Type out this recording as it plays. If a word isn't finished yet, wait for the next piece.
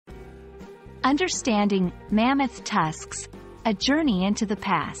Understanding Mammoth Tusks, a journey into the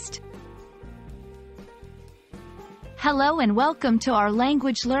past. Hello and welcome to our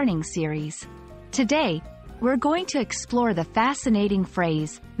language learning series. Today, we're going to explore the fascinating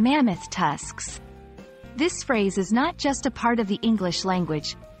phrase, mammoth tusks. This phrase is not just a part of the English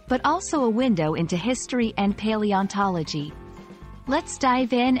language, but also a window into history and paleontology. Let's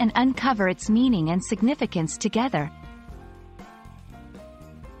dive in and uncover its meaning and significance together.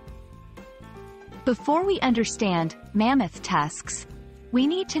 Before we understand mammoth tusks, we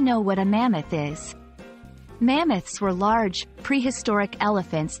need to know what a mammoth is. Mammoths were large, prehistoric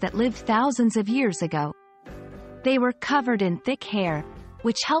elephants that lived thousands of years ago. They were covered in thick hair,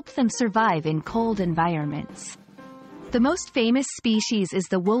 which helped them survive in cold environments. The most famous species is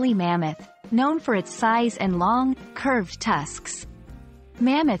the woolly mammoth, known for its size and long, curved tusks.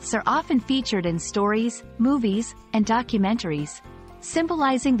 Mammoths are often featured in stories, movies, and documentaries,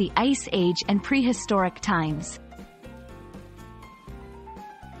 symbolizing the Ice Age and prehistoric times.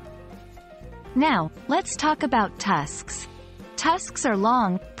 Now, let's talk about tusks. Tusks are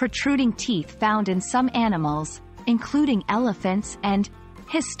long, protruding teeth found in some animals, including elephants and,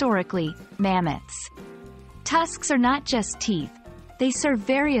 historically, mammoths. Tusks are not just teeth. They serve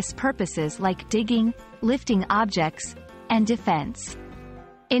various purposes like digging, lifting objects, and defense.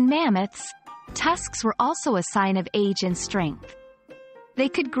 In mammoths, tusks were also a sign of age and strength. They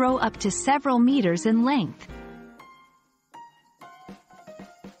could grow up to several meters in length.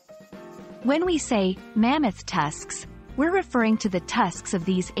 When we say mammoth tusks, we're referring to the tusks of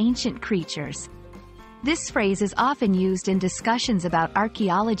these ancient creatures. This phrase is often used in discussions about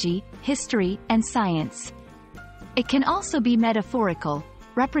archaeology, history, and science. It can also be metaphorical,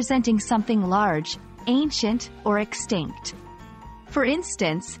 representing something large, ancient, or extinct. For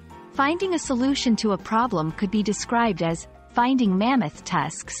instance, finding a solution to a problem could be described as finding mammoth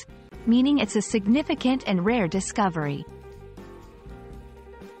tusks, meaning it's a significant and rare discovery.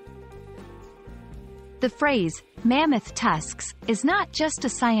 The phrase, mammoth tusks, is not just a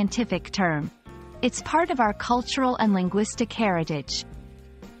scientific term. It's part of our cultural and linguistic heritage.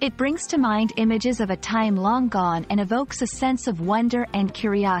 It brings to mind images of a time long gone and evokes a sense of wonder and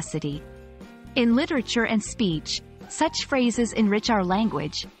curiosity. In literature and speech, such phrases enrich our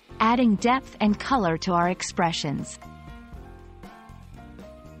language, adding depth and color to our expressions.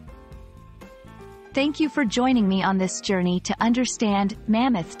 Thank you for joining me on this journey to understand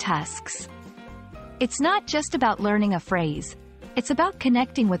mammoth tusks. It's not just about learning a phrase. It's about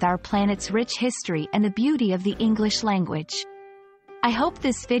connecting with our planet's rich history and the beauty of the English language. I hope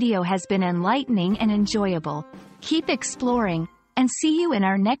this video has been enlightening and enjoyable. Keep exploring, and see you in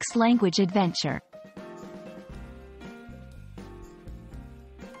our next language adventure.